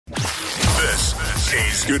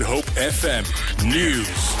Good Hope FM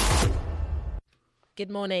News. Good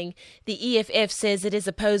morning. The EFF says it is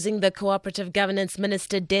opposing the Co-operative Governance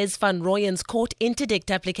Minister Des van Rooyen's court interdict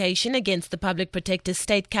application against the Public Protector's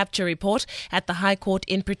state capture report at the High Court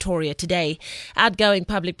in Pretoria today. Outgoing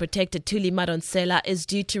Public Protector Thuli Madonsela is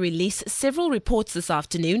due to release several reports this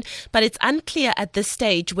afternoon, but it's unclear at this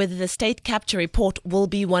stage whether the state capture report will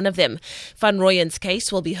be one of them. Van Rooyen's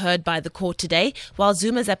case will be heard by the court today, while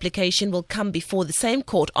Zuma's application will come before the same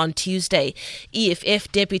court on Tuesday.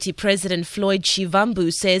 EFF Deputy President Floyd Shivambu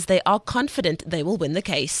says they are confident they will win the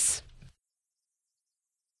case.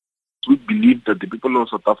 We believe that the people of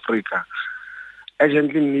South Africa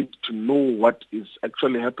urgently need to know what is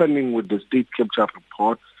actually happening with the state capture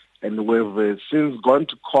report, and we've since gone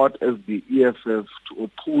to court as the EFF to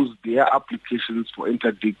oppose their applications for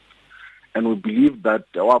interdict, and we believe that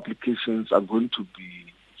our applications are going to be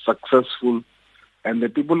successful, and the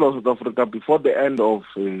people of South Africa before the end of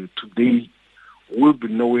today will be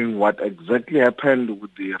knowing what exactly happened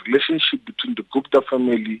with the relationship between the Gupta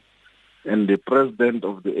family and the president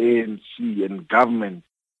of the ANC and government.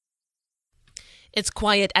 It's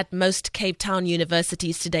quiet at most Cape Town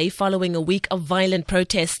universities today following a week of violent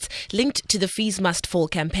protests linked to the Fees Must Fall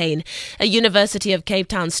campaign. A University of Cape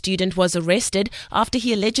Town student was arrested after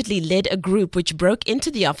he allegedly led a group which broke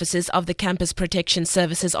into the offices of the Campus Protection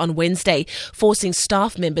Services on Wednesday, forcing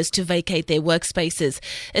staff members to vacate their workspaces.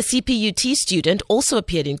 A CPUT student also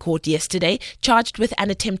appeared in court yesterday, charged with an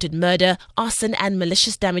attempted murder, arson and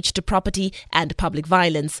malicious damage to property and public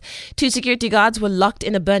violence. 2 security guards were locked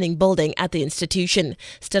in a burning building at the institution.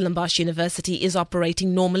 Stellenbosch University is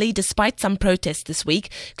operating normally despite some protests this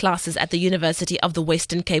week. Classes at the University of the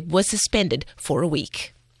Western Cape were suspended for a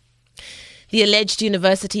week. The alleged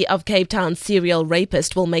University of Cape Town serial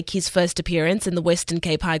rapist will make his first appearance in the Western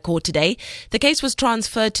Cape High Court today. The case was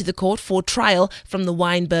transferred to the court for trial from the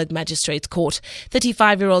Wynberg Magistrates Court.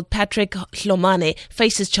 35-year-old Patrick Hlomane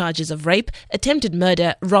faces charges of rape, attempted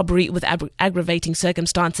murder, robbery with aggravating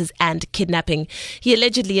circumstances and kidnapping. He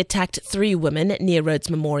allegedly attacked 3 women near Rhodes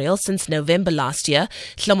Memorial since November last year.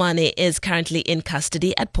 Hlomane is currently in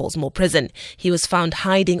custody at Paulsmoor Prison. He was found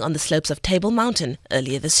hiding on the slopes of Table Mountain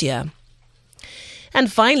earlier this year. And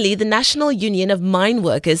finally, the National Union of Mine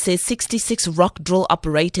Workers says 66 rock drill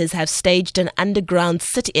operators have staged an underground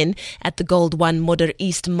sit-in at the Gold One Modder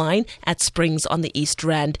East mine at Springs on the East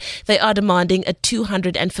Rand. They are demanding a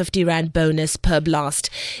 250 Rand bonus per blast.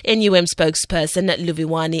 NUM spokesperson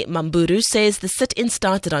Luviwani Mamburu says the sit-in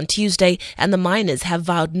started on Tuesday and the miners have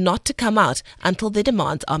vowed not to come out until their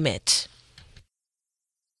demands are met.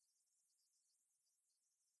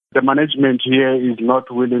 The management here is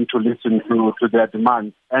not willing to listen to their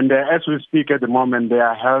demands. And as we speak at the moment,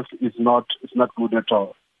 their health is not good at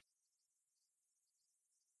all.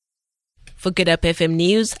 For Good Hope FM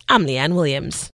News, I'm Leanne Williams.